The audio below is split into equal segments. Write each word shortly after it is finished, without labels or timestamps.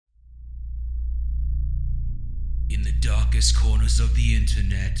In the darkest corners of the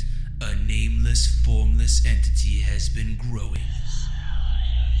internet, a nameless, formless entity has been growing.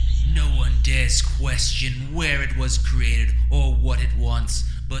 No one dares question where it was created or what it wants,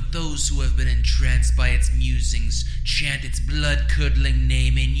 but those who have been entranced by its musings chant its blood-curdling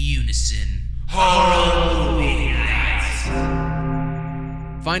name in unison. Horror Movie Night!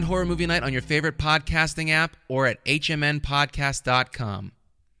 Find Horror Movie Night on your favorite podcasting app or at hmnpodcast.com.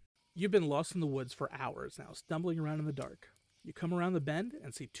 You've been lost in the woods for hours now, stumbling around in the dark. You come around the bend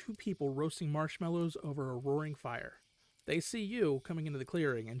and see two people roasting marshmallows over a roaring fire. They see you coming into the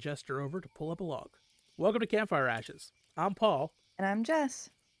clearing and gesture over to pull up a log. Welcome to Campfire Ashes. I'm Paul. And I'm Jess.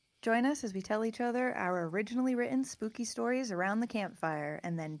 Join us as we tell each other our originally written spooky stories around the campfire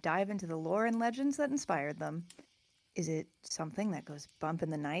and then dive into the lore and legends that inspired them. Is it something that goes bump in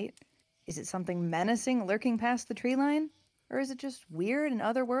the night? Is it something menacing lurking past the tree line? Or is it just weird and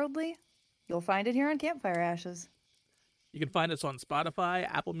otherworldly? You'll find it here on Campfire Ashes. You can find us on Spotify,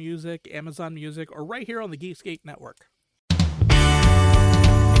 Apple Music, Amazon Music, or right here on the Geekscape Network.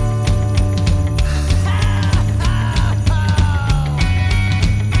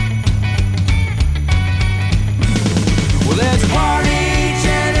 Well, there's a party each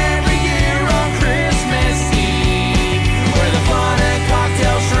and every year on Christmas Eve, where the fun and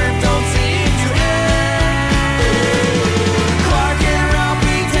cocktail shrimp don't seem to end. Clark and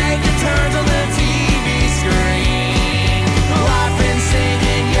Ralphie taking turns on the TV screen, laughing,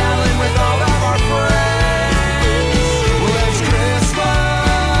 singing, yelling with all of our friends. Well, it's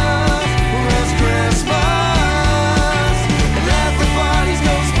Christmas, and everybody's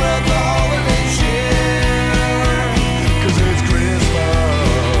gonna spread the holiday cheer. 'Cause it's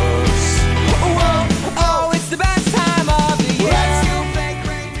Christmas. Oh, it's the best time of the year. Let's do fake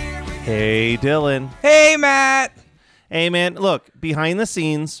reindeer. Hey, Dylan. Hey, Matt. Hey, man. Look, behind the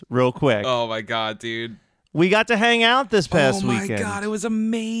scenes, real quick. Oh, my God, dude. We got to hang out this past weekend. Oh, my God. It was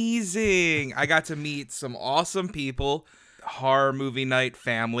amazing. I got to meet some awesome people. Horror Movie Night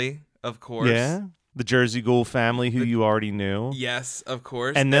family, of course. Yeah. The Jersey Ghoul family, who you already knew. Yes, of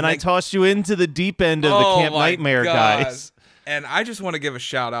course. And then I tossed you into the deep end of the Camp my Nightmare God. guys. And I just want to give a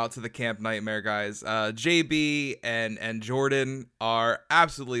shout out to the Camp Nightmare guys. JB and Jordan are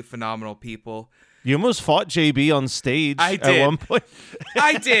absolutely phenomenal people. You almost fought JB on stage I did. at one point.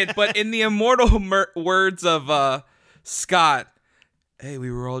 I did, but in the immortal words of Scott, hey,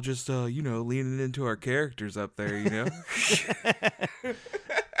 we were all just, leaning into our characters up there,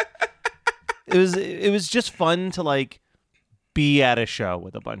 It was just fun to, like, be at a show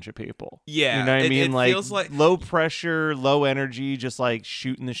with a bunch of people. Yeah. You know what I mean? It feels like low pressure, low energy, just like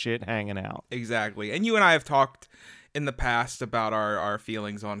shooting the shit, hanging out. Exactly. And you and I have talked in the past about our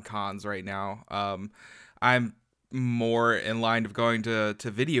feelings on cons right now. I'm more in line of going to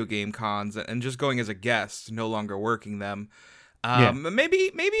video game cons and just going as a guest, no longer working them.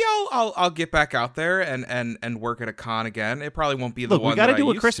 Maybe I'll get back out there and work at a con again. It probably won't be the Look, one we got to that do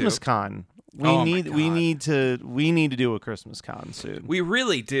I a used Christmas to. con. Oh we my need God. to do a Christmas con soon. We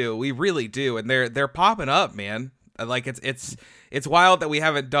really do, and they're popping up, man. Like it's wild that we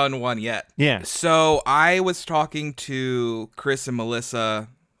haven't done one yet. Yeah. So I was talking to Chris and Melissa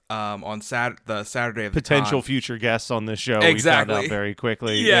on the Saturday of the Potential con. future guests on this show. Exactly. We found out very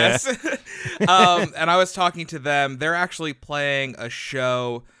quickly. Yes. Yeah. And I was talking to them. They're actually playing a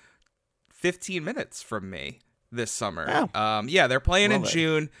show 15 minutes from me this summer. Oh. They're playing in Love it.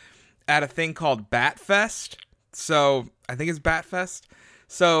 June at a thing called Bat Fest. So I think it's Bat Fest.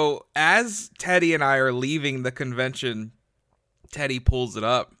 So as Teddy and I are leaving the convention, Teddy pulls it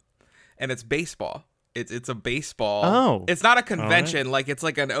up, and it's baseball. It's a baseball. Oh. It's not a convention. Like it's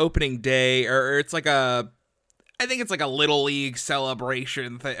like an opening day, or it's like I think it's like a little league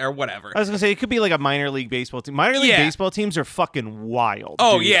celebration thing or whatever. I was gonna say it could be like a minor league baseball team. Minor league baseball teams are fucking wild.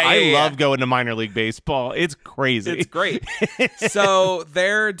 Oh, dude. yeah, I love yeah. going to minor league baseball. It's crazy. It's great. So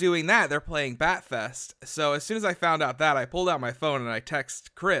they're doing that. They're playing Bat Fest. So as soon as I found out that, I pulled out my phone and I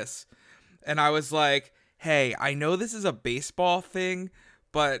text Chris, and I was like, "Hey, I know this is a baseball thing,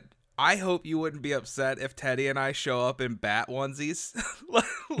 but I hope you wouldn't be upset if Teddy and I show up in bat onesies,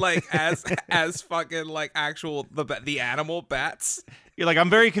 like as fucking like actual the animal bats." You're like, I'm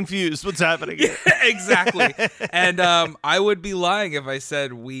very confused. What's happening here? Yeah, exactly. And I would be lying if I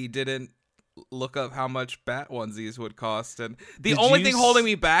said we didn't look up how much bat onesies would cost. And the only thing holding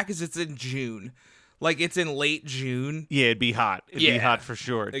me back is it's in June. Like it's in late June. Yeah, it'd be hot. It'd be hot for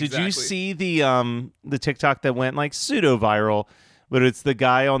sure. Exactly. Did you see the TikTok that went like pseudo viral? But it's the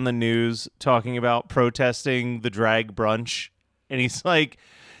guy on the news talking about protesting the drag brunch, and he's like,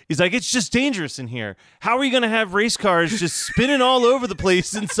 it's just dangerous in here. How are you going to have race cars just spinning all over the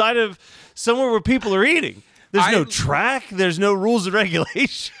place inside of somewhere where people are eating? There's no track. There's no rules and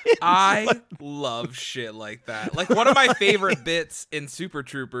regulations. I love shit like that. Like, one of my favorite bits in Super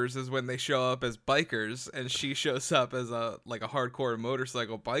Troopers is when they show up as bikers, and she shows up as a hardcore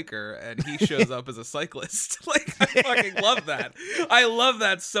motorcycle biker, and he shows up as a cyclist. Like, I fucking love that. I love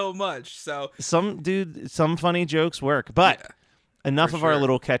that so much. So some funny jokes work, but. Yeah. Enough of our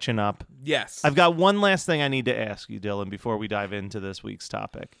little catching up. Yes. I've got one last thing I need to ask you, Dylan, before we dive into this week's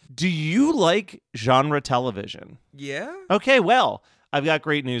topic. Do you like genre television? Yeah. Okay, well, I've got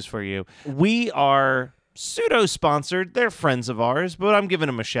great news for you. We are pseudo-sponsored. They're friends of ours, but I'm giving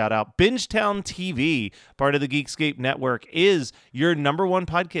them a shout-out. Bingetown TV, part of the Geekscape Network, is your number one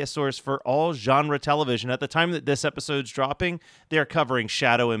podcast source for all genre television. At the time that this episode's dropping, they're covering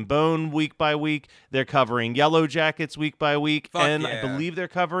Shadow and Bone week by week. They're covering Yellow Jackets week by week. I believe they're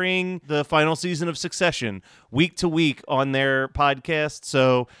covering the final season of Succession week to week on their podcast.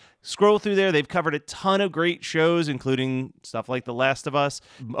 So scroll through there. They've covered a ton of great shows, including stuff like The Last of Us,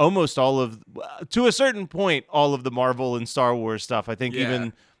 almost all of, to a certain point, all of the Marvel and Star Wars stuff. I think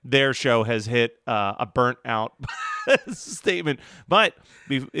even their show has hit a burnt out statement. But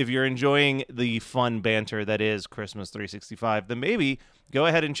if you're enjoying the fun banter that is Christmas 365, then maybe go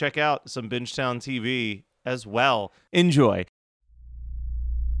ahead and check out some Bingetown TV as well. Enjoy.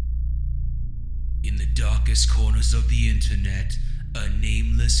 In the darkest corners of the internet, a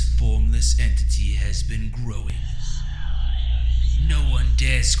nameless, formless entity has been growing. No one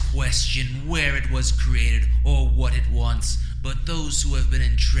dares question where it was created or what it wants, but those who have been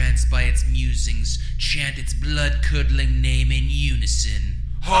entranced by its musings chant its blood-curdling name in unison.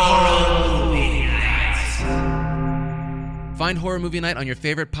 Horror Movie Night! Find Horror Movie Night on your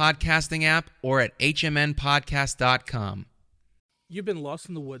favorite podcasting app or at hmnpodcast.com. You've been lost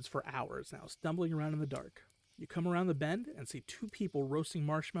in the woods for hours now, stumbling around in the dark. You come around the bend and see two people roasting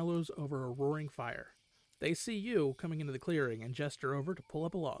marshmallows over a roaring fire. They see you coming into the clearing and gesture over to pull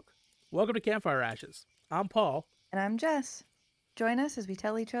up a log. Welcome to Campfire Ashes. I'm Paul. And I'm Jess. Join us as we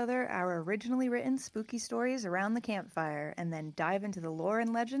tell each other our originally written spooky stories around the campfire and then dive into the lore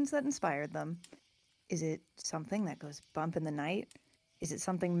and legends that inspired them. Is it something that goes bump in the night? Is it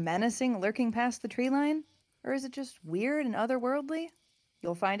something menacing lurking past the tree line? Or is it just weird and otherworldly?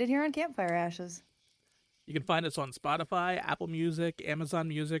 You'll find it here on Campfire Ashes. You can find us on Spotify, Apple Music, Amazon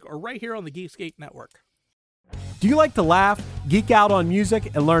Music, or right here on the Geekscape Network. Do you like to laugh, geek out on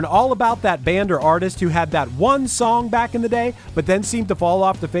music, and learn all about that band or artist who had that one song back in the day, but then seemed to fall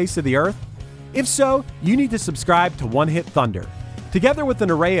off the face of the earth? If so, you need to subscribe to One Hit Thunder. Together with an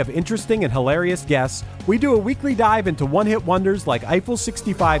array of interesting and hilarious guests, we do a weekly dive into one-hit wonders like Eiffel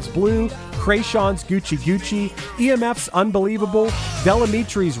 65's Blue, Krayshawn's Gucci Gucci, EMF's Unbelievable,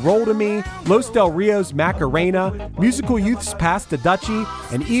 Delamitri's Roll to Me, Los Del Rio's Macarena, Musical Youth's Pass the Dutchie,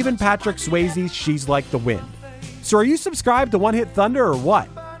 and even Patrick Swayze's She's Like the Wind. So are you subscribed to One Hit Thunder or what?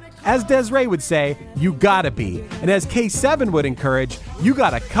 As Desiree would say, you gotta be. And as K7 would encourage, you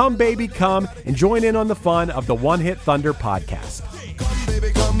gotta come, baby, come and join in on the fun of the One Hit Thunder podcast. Come,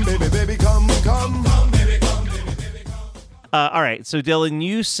 baby, come, baby, baby, come, come. Come, baby, come, baby, baby, come. All right, so Dylan,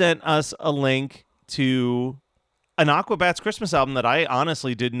 you sent us a link to an Aquabats Christmas album that I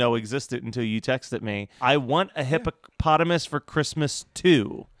honestly didn't know existed until you texted me. I Want a Hippopotamus for Christmas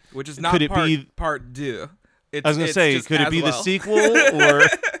 2. Which is not part 2. I was going to say, could it be the sequel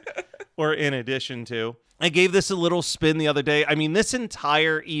or in addition to? I gave this a little spin the other day. I mean, this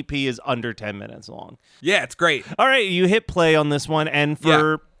entire EP is under 10 minutes long. Yeah, it's great. All right, you hit play on this one, and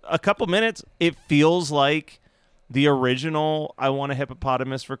for a couple minutes, it feels like the original I Want a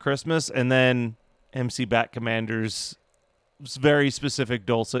Hippopotamus for Christmas, and then MC Bat Commander's very specific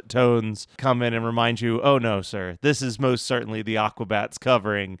dulcet tones come in and remind you, oh no, sir, this is most certainly the Aquabats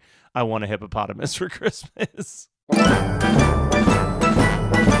covering I Want a Hippopotamus for Christmas.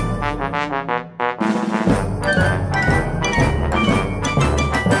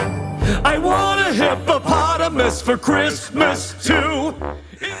 I want a hippopotamus for Christmas too.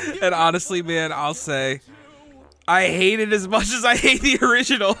 And honestly, man, I'll say I hate it as much as I hate the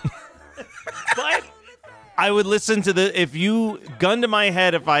original. But I would listen to if you gun to my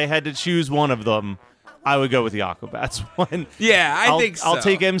head, if I had to choose one of them, I would go with the Aquabats one. Yeah, I think so. I'll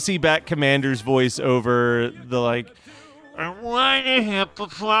take MC Bat Commander's voice over the I want a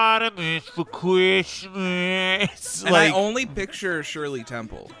hippopotamus for Christmas. And I only picture Shirley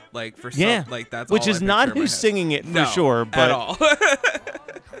Temple, that's which all is I not picture in my who's head. singing it for No, sure, but at all.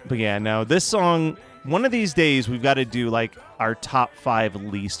 but yeah, no, this song. One of these days, we've got to do our top 5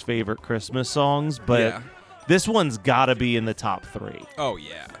 least favorite Christmas songs, but this one's got to be in the top 3. Oh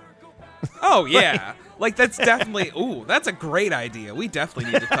yeah. Oh yeah. Like, that's definitely, ooh, that's a great idea. We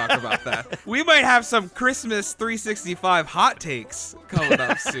definitely need to talk about that. We might have some Christmas 365 hot takes coming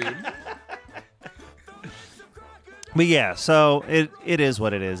up soon. But yeah, so it is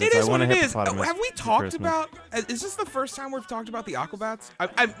what it is. It is what it is. Hippopotamus Have we for talked Christmas. about, is this the first time we've talked about the Aquabats?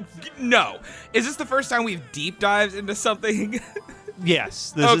 No. Is this the first time we've deep dived into something?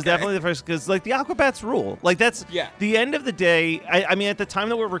 Yes, this is definitely the first, because like the Aquabats rule. Like that's the end of the day. I mean, at the time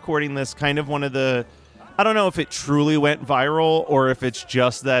that we're recording this, kind of one of the, I don't know if it truly went viral or if it's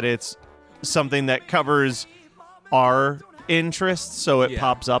just that it's something that covers our interests, so it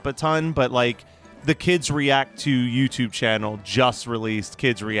pops up a ton. But like the Kids React to YouTube channel just released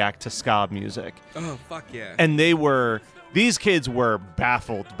Kids React to ska music. Oh, fuck yeah. And these kids were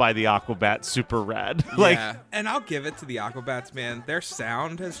baffled by the Aquabats super rad. Yeah, and I'll give it to the Aquabats, man. Their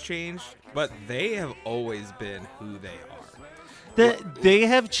sound has changed, but they have always been who they are. They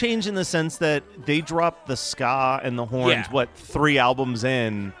have changed in the sense that they dropped the ska and the horns, 3 albums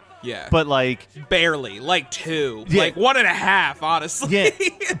in? Yeah. But like... barely. Like 2. Yeah. Like 1.5, honestly. Yeah.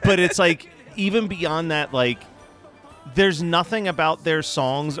 But it's like, even beyond that, like, there's nothing about their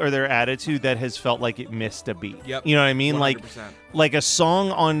songs or their attitude that has felt like it missed a beat. Yep. You know what I mean? 100%. Like a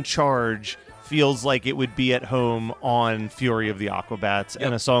song on Charge feels like it would be at home on Fury of the Aquabats,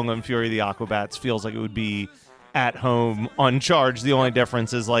 and a song on Fury of the Aquabats feels like it would be at home on Charge. The only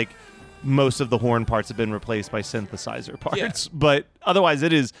difference is like most of the horn parts have been replaced by synthesizer parts, but otherwise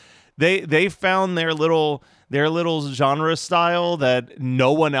it is they found their little genre style that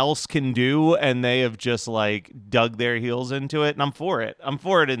no one else can do, and they have just like dug their heels into it, and I'm for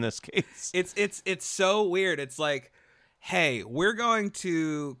it in this case. It's so weird. It's like, hey, we're going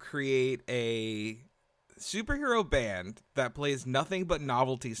to create a superhero band that plays nothing but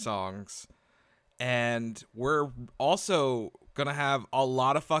novelty songs, and we're also gonna have a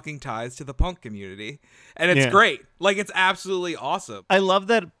lot of fucking ties to the punk community, and it's great. Like, it's absolutely awesome. I love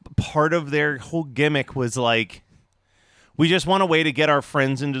that part of their whole gimmick was like, we just want a way to get our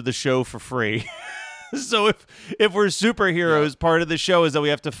friends into the show for free. So if we're superheroes, part of the show is that we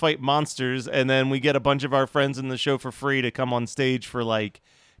have to fight monsters, and then we get a bunch of our friends in the show for free to come on stage for like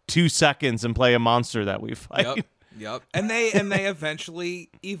 2 seconds and play a monster that we fight. Yep. And they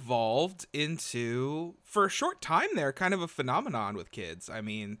for a short time there, kind of a phenomenon with kids. I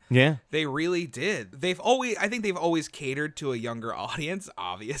mean, they really did. I think they've always catered to a younger audience,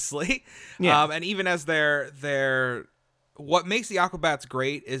 obviously. And even as they're what makes the Aquabats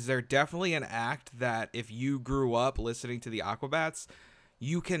great is they're definitely an act that if you grew up listening to the Aquabats,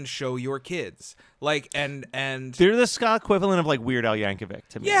 you can show your kids. Like, and they're the ska equivalent of like Weird Al Yankovic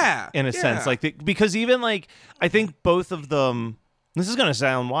to me. Yeah. In a sense. Like, because even like, I think both of them, this is going to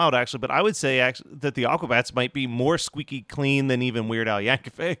sound wild actually, but I would say actually that the Aquabats might be more squeaky clean than even Weird Al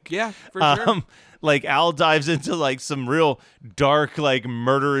Yankovic. Yeah, for sure. Like Al dives into like some real dark, like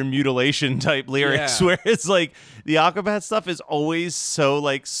murder and mutilation type lyrics, where it's like the Aquabat stuff is always so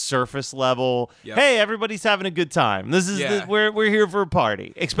like surface level. Yep. Hey, everybody's having a good time. This is we're here for a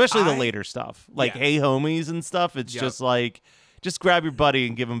party, especially the later stuff, like Hey Homies and stuff. It's just like, just grab your buddy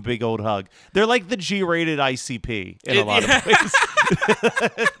and give him a big old hug. They're like the G-rated ICP in a lot of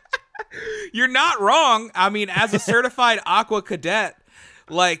ways. You're not wrong. I mean, as a certified Aqua cadet,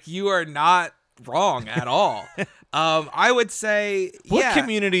 like, you are not wrong at all. I would say, what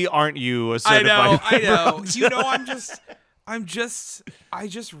community aren't you a certified I know. You know, I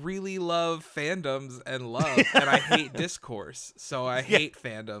just really love fandoms and love, and I hate discourse, so I hate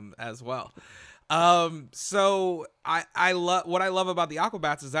fandom as well. So I love, what I love about the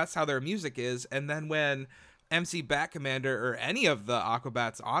Aquabats is that's how their music is, and then when MC Bat Commander or any of the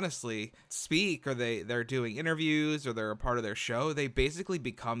Aquabats honestly speak, or they're doing interviews or they're a part of their show, they basically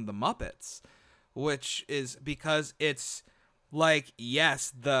become the Muppets, which is because it's like,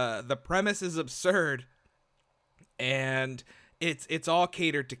 yes, the premise is absurd and it's all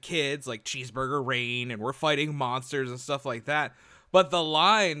catered to kids, like Cheeseburger Rain, and we're fighting monsters and stuff like that. But the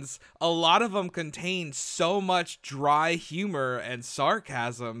lines, a lot of them contain so much dry humor and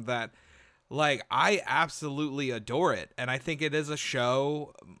sarcasm that, like, I absolutely adore it. And I think it is a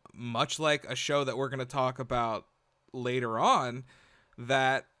show, much like a show that we're going to talk about later on,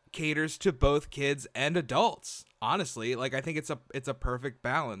 that caters to both kids and adults. Honestly, like, I think it's a perfect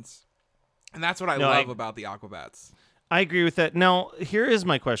balance. And that's what I love about the Aquabats. I agree with that. Now, here is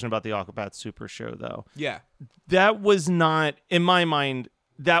my question about the Aquabats Super Show, though. Yeah. That was not, in my mind,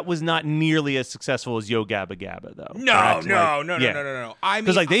 that was not nearly as successful as Yo Gabba Gabba, though. No. I mean,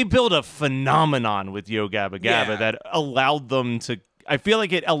 because like they built a phenomenon with Yo Gabba Gabba that allowed them to. I feel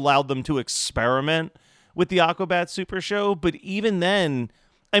like it allowed them to experiment with the Aquabats Super Show, but even then,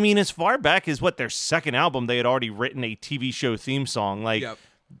 I mean, as far back as their second album, they had already written a TV show theme song. Like, Yep.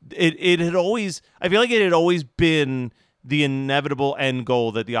 it had always, I feel like it had always been the inevitable end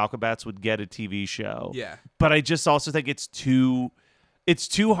goal that the Aquabats would get a TV show. Yeah. But I just also think it's too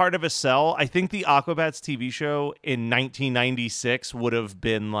hard of a sell. I think the Aquabats TV show in 1996 would have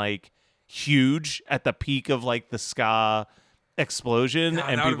been like huge at the peak of like the ska explosion, God,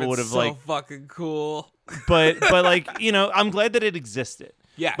 and that people would have so like fucking cool. but like, I'm glad that it existed.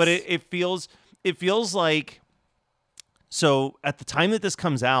 Yes. But it feels like, so at the time that this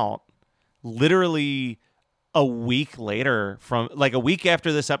comes out, literally a week later, from like a week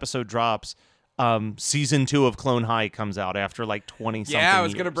after this episode drops, season 2 of Clone High comes out after like 20 something Yeah, I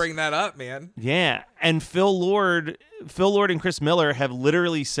was years. gonna bring that up, man. Yeah, and Phil Lord and Chris Miller have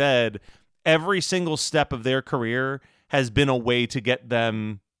literally said every single step of their career has been a way to get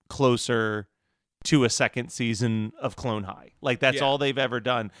them closer to a second season of Clone High. Like, that's all they've ever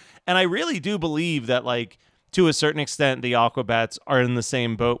done. And I really do believe that, like, to a certain extent, the Aquabats are in the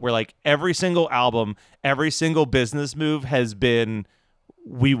same boat where, like, every single album, every single business move has been,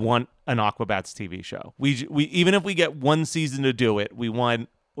 we want an Aquabats TV show. We even if we get one season to do it, we want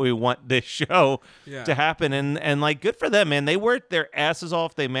this show to happen. And like, good for them, man. They worked their asses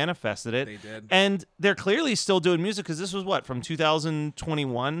off. They manifested it. They did. And they're clearly still doing music, because this was from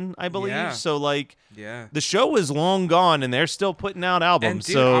 2021, I believe. Yeah. So like, Yeah. the show is long gone, and they're still putting out albums. And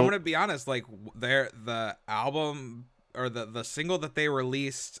dude, so I'm gonna be honest, like the album or the single that they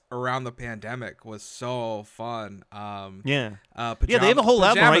released around the pandemic was so fun. yeah, they have a whole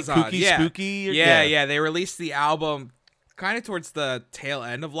album, right? Pajamazon. Kooky, Spooky. Yeah. They released the album kind of towards the tail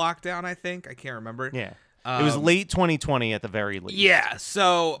end of lockdown, I think. I can't remember. Yeah. It was late 2020 at the very least. Yeah.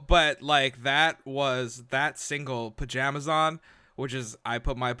 So, but like that single, Pajamazon, which is I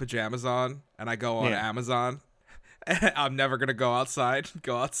put my pajamas on and I go on Amazon. I'm never gonna go outside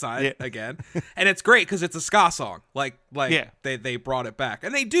again. And it's great because it's a ska song. Like they brought it back,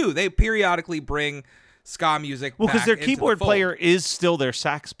 and they do. They periodically bring ska music. Well, because their into keyboard the fold. player is still their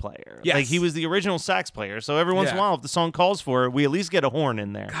sax player. Yes. Like, he was the original sax player. So every once in a Yeah. while, if the song calls for it, we at least get a horn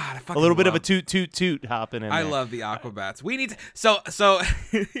in there. God, I a fucking little bit of a love- toot toot toot hopping in I there. love the Aquabats. We need to, so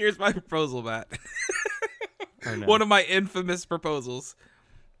here's my proposal, Matt. I know. One of my infamous proposals.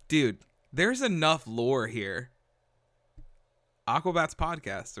 Dude, there's enough lore here. Aquabats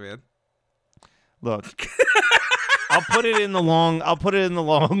podcast, man. Look, I'll put it in the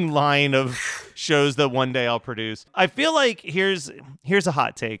long line of shows that one day I'll produce. I feel like here's a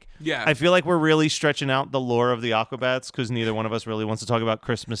hot take. Yeah. I feel like we're really stretching out the lore of the Aquabats, because neither one of us really wants to talk about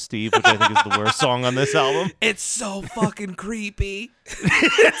Christmas Steve, which I think is the worst song on this album. It's so fucking creepy.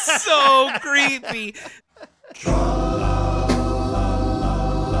 It's so creepy.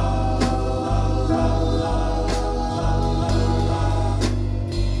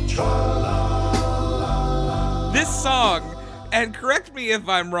 This song, and correct me if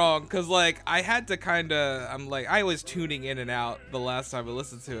I'm wrong, because like I had to I was tuning in and out the last time I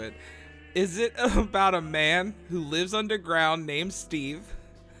listened to it. Is it about a man who lives underground named Steve?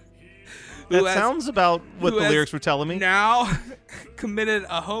 That sounds about what who the has lyrics were telling me. Now committed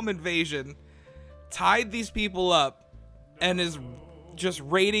a home invasion, tied these people up, and is just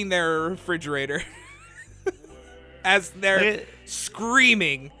raiding their refrigerator as they're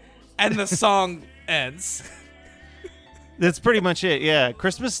screaming, and the song ends. That's pretty much it. Yeah,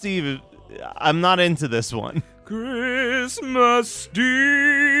 Christmas Steve. I'm not into this one. Christmas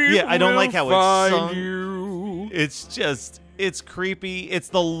Steve. Yeah, I don't like how it's sung. You. It's creepy. It's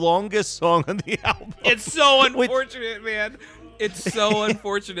the longest song on the album. It's so unfortunate, man. It's so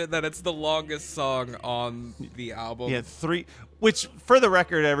unfortunate that it's the longest song on the album. Yeah, which, for the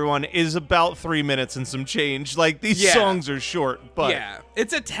record, everyone, is about 3 minutes and some change. Like, these songs are short, but yeah,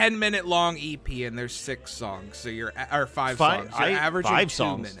 it's a 10-minute long EP, and there's 6 songs. So five songs. You're averaging 5 2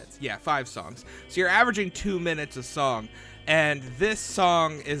 songs. minutes. Yeah, 5 songs. So you're averaging 2 minutes a song, and this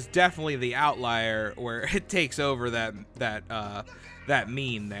song is definitely the outlier where it takes over that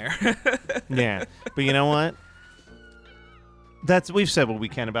mean there. yeah. But you know what? We've said what we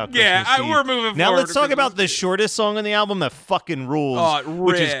can about Christmas Eve. we're moving now. forward Let's to talk about Christmas the shortest song on the album that fucking rules, Oh, it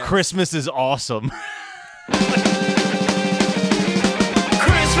which is rips. "Christmas is Awesome."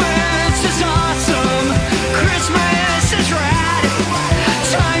 Christmas is awesome. Christmas is rad.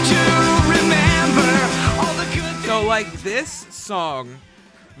 Time to remember all the good things. So, like, this song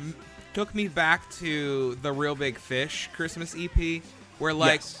took me back to the Real Big Fish Christmas EP, where,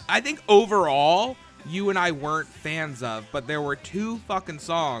 like, Yes. I think overall, you and I weren't fans of, but there were 2 fucking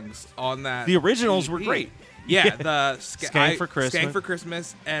songs on that. The originals were EP. great. Yeah, Yeah. the Skank for Christmas. Skank for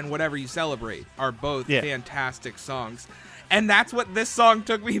Christmas, and Whatever You Celebrate are both Yeah. fantastic songs. And that's what this song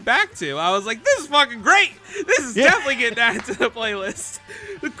took me back to. I was like, this is fucking great. This is definitely getting added to the playlist.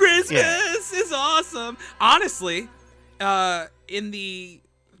 The Christmas is awesome. Honestly, in the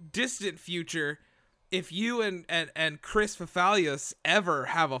distant future, if you and Chris Fafalios ever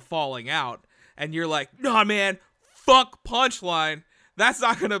have a falling out and you're like, nah, man, fuck Punchline, that's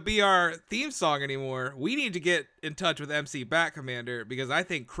not going to be our theme song anymore. We need to get in touch with MC Bat Commander because I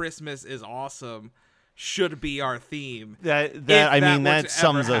think Christmas is awesome should be our theme. That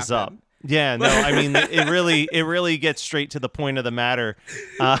sums us up. Yeah, no, I mean, it really gets straight to the point of the matter.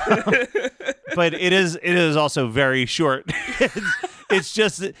 But it is also very short. It's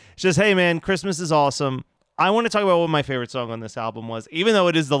just, hey man, Christmas is awesome. I want to talk about what my favorite song on this album was, even though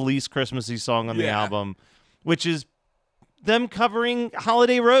it is the least Christmassy song on the album, which is them covering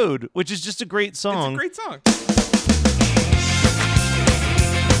Holiday Road, which is just a great song. It's a great song.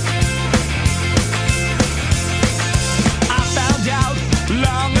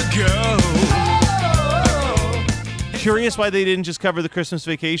 Curious why they didn't just cover the Christmas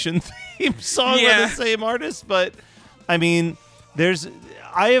Vacation theme song by the same artist, but I mean,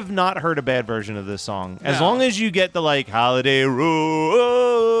 I have not heard a bad version of this song. As long as you get the like Holiday Road,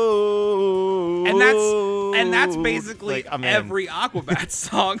 and that's basically like, every Aquabats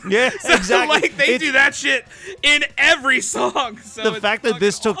song. Yeah, so, exactly. Like they do that shit in every song. So the fact that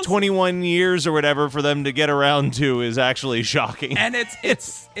this took 21 years or whatever for them to get around to is actually shocking. And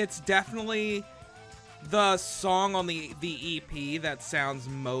it's definitely the song on the EP that sounds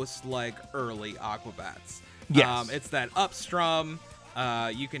most like early Aquabats. Yes. It's that upstrum.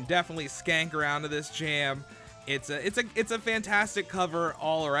 You can definitely skank around to this jam. It's a fantastic cover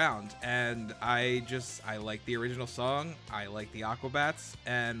all around, and I like the original song. I like the Aquabats,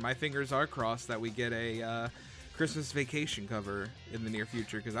 and my fingers are crossed that we get a Christmas Vacation cover in the near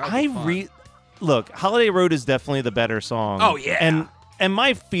future because look, Holiday Road is definitely the better song. Oh yeah, and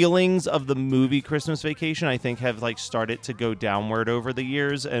my feelings of the movie Christmas Vacation, I think, have like started to go downward over the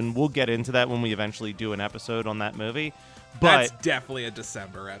years, and we'll get into that when we eventually do an episode on that movie. But that's definitely a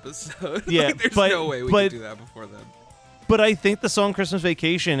December episode. Yeah, like, there's no way we can do that before then. But I think the song Christmas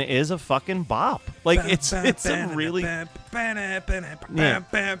Vacation is a fucking bop. Like, it's a really... It's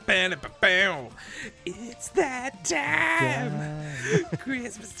that time.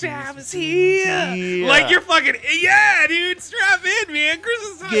 Christmas time is here. Like, you're fucking... Yeah, dude. Strap in, man.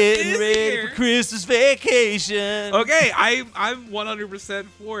 Christmas time Getting is ready here. for Christmas Vacation. Okay, I'm 100%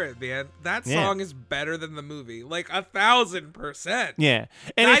 for it, man. That song is better than the movie. Like, 1,000%. Yeah.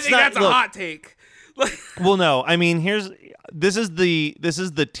 And I think that's a hot take. Well, no. I mean, this is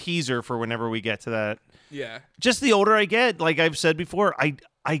the teaser for whenever we get to that. Yeah. Just the older I get, like I've said before, I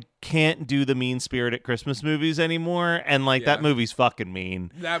can't do the mean-spirited Christmas movies anymore, and like that movie's fucking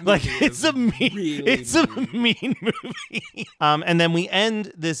mean. That movie it's a mean movie. And then we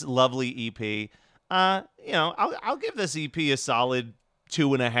end this lovely EP. I'll give this EP a solid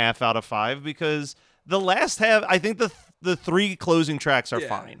 2.5 out of 5 because the last half, I think the 3 closing tracks are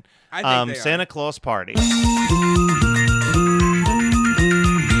fine. I think they Santa Claus Party.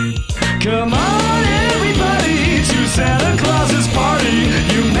 Come on, everybody, to Santa Claus's party.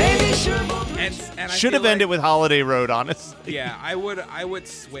 You may be sure. And should have ended with Holiday Road, honestly. Yeah, I would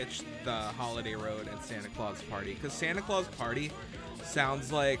switch the Holiday Road and Santa Claus Party because Santa Claus Party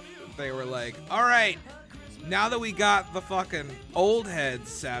sounds like they were like, all right, now that we got the fucking old heads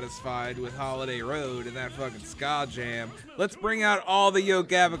satisfied with Holiday Road and that fucking ska jam, let's bring out all the Yo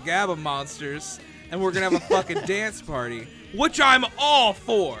Gabba Gabba monsters and we're gonna have a fucking dance party, which I'm all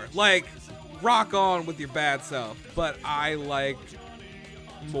for. Like, rock on with your bad self. But I like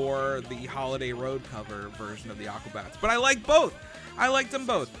more the Holiday Road cover version of the Aquabats. But I like both. I liked them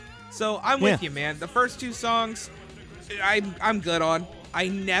both. So I'm with you, man. The first 2 songs, I'm good on. I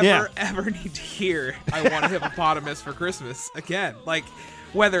never, ever need to hear I Want a Hippopotamus for Christmas again. Like,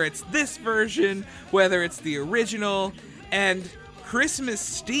 whether it's this version, whether it's the original, and Christmas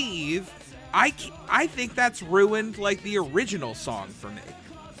Steve, I think that's ruined, like, the original song for me.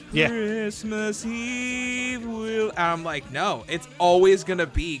 Yeah. Christmas Eve will... And I'm like, no, it's always going to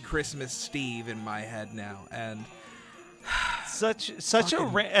be Christmas Steve in my head now. And... Such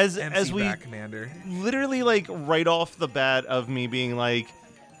as we Commander. Literally, like, right off the bat of me being like,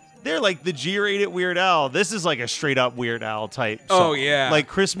 they're like the G-rated Weird Al. This is like a straight up Weird Al type song. Oh yeah, like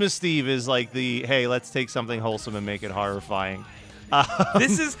Christmas Steve is like the hey, let's take something wholesome and make it horrifying.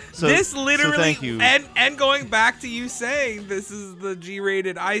 This literally, thank you. And going back to you saying this is the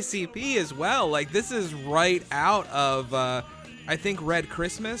G-rated ICP as well. Like, this is right out of I think Red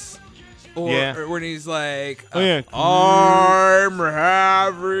Christmas. Or when he's like, Oh, yeah. I'm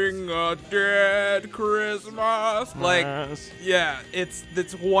having a dead Christmas. Like, yeah, it's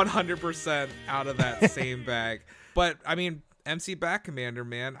 100% out of that same bag. But, I mean, MC Bat Commander,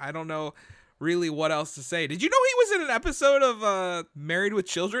 man, I don't know really what else to say. Did you know he was in an episode of Married with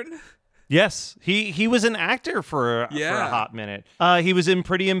Children? Yes, he was an actor for a hot minute. He was in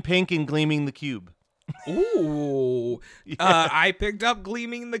Pretty in Pink and Gleaming the Cube. Ooh. I picked up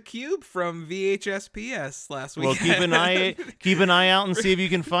Gleaming the Cube from VHS-PS last week. Well, keep an eye out and see if you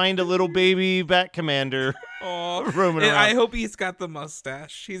can find a little baby Bat Commander roaming around. I hope he's got the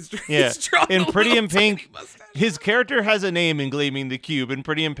mustache. He's in Pretty in Pink, his character has a name in Gleaming the Cube. In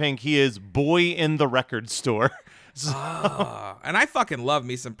Pretty in Pink, he is Boy in the Record Store. And I fucking love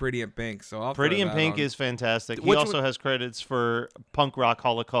me some Pretty in Pink. So I'll Pretty in Pink is fantastic. He also has credits for Punk Rock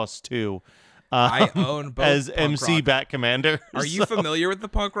Holocaust 2. I own both as Punk MC Rock. Bat Commander. Are you familiar with the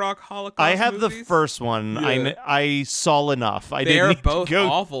Punk Rock Holocaust I have movies? the first one. Yeah. I saw enough. They're both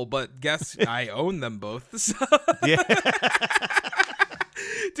awful, but guess I own them both. So. Yeah.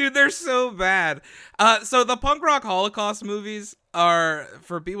 Dude, they're so bad. So the Punk Rock Holocaust movies are,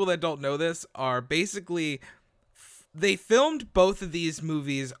 for people that don't know this, are basically... They filmed both of these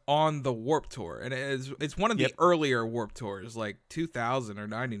movies on the Warped Tour, and it's one of the earlier Warped Tours, like 2000 or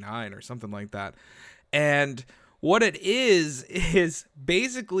 99 or something like that. And what it is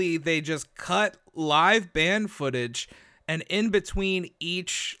basically they just cut live band footage, and in between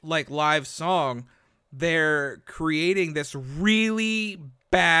each like live song, they're creating this really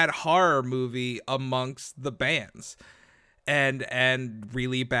bad horror movie amongst the bands and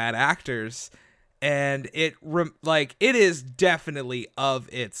really bad actors. And it is definitely of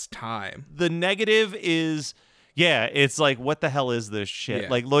its time. The negative is, it's like, what the hell is this shit? Yeah.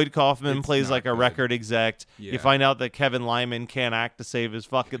 Like, Lloyd Kaufman It's plays not like a good. record exec. Yeah. You find out that Kevin Lyman can't act to save his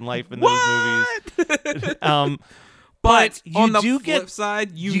fucking life in those movies. But you on the do flip get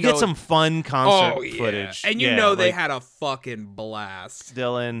side, you get some fun concert footage. And you know they had a fucking blast.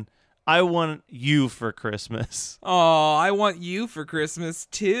 Dylan, I want you for Christmas. Oh, I want you for Christmas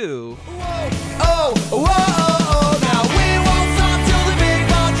too. Now we won't stop till the big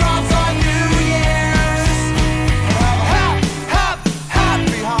ball drops on New Year's.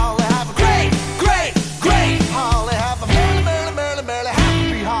 Happy holly, have a great holly, have a merry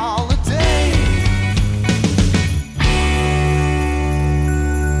happy holiday.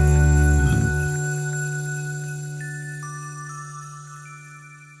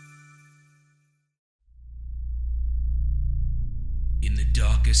 In the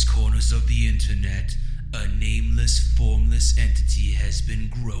darkest corners of the internet, a nameless, formless entity has been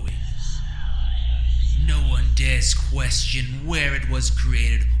growing. No one dares question where it was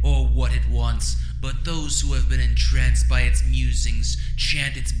created or what it wants, but those who have been entranced by its musings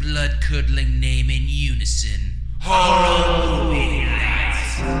chant its blood-curdling name in unison. Horror Movie Night!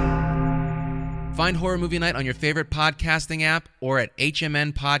 Find Horror Movie Night on your favorite podcasting app or at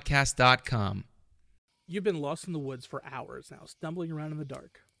hmnpodcast.com. You've been lost in the woods for hours now, stumbling around in the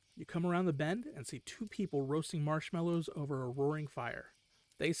dark. You come around the bend and see two people roasting marshmallows over a roaring fire.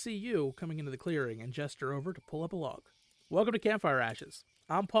 They see you coming into the clearing and gesture over to pull up a log. Welcome to Campfire Ashes.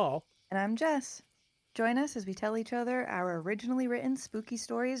 I'm Paul. And I'm Jess. Join us as we tell each other our originally written spooky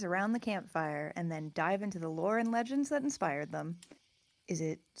stories around the campfire and then dive into the lore and legends that inspired them. Is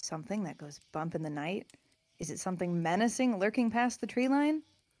it something that goes bump in the night? Is it something menacing lurking past the tree line?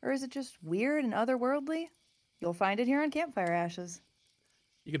 Or is it just weird and otherworldly? You'll find it here on Campfire Ashes.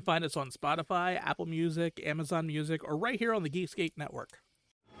 You can find us on Spotify, Apple Music, Amazon Music, or right here on the Geekscape Network.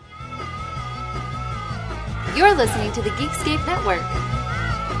 You're listening to the Geekscape Network.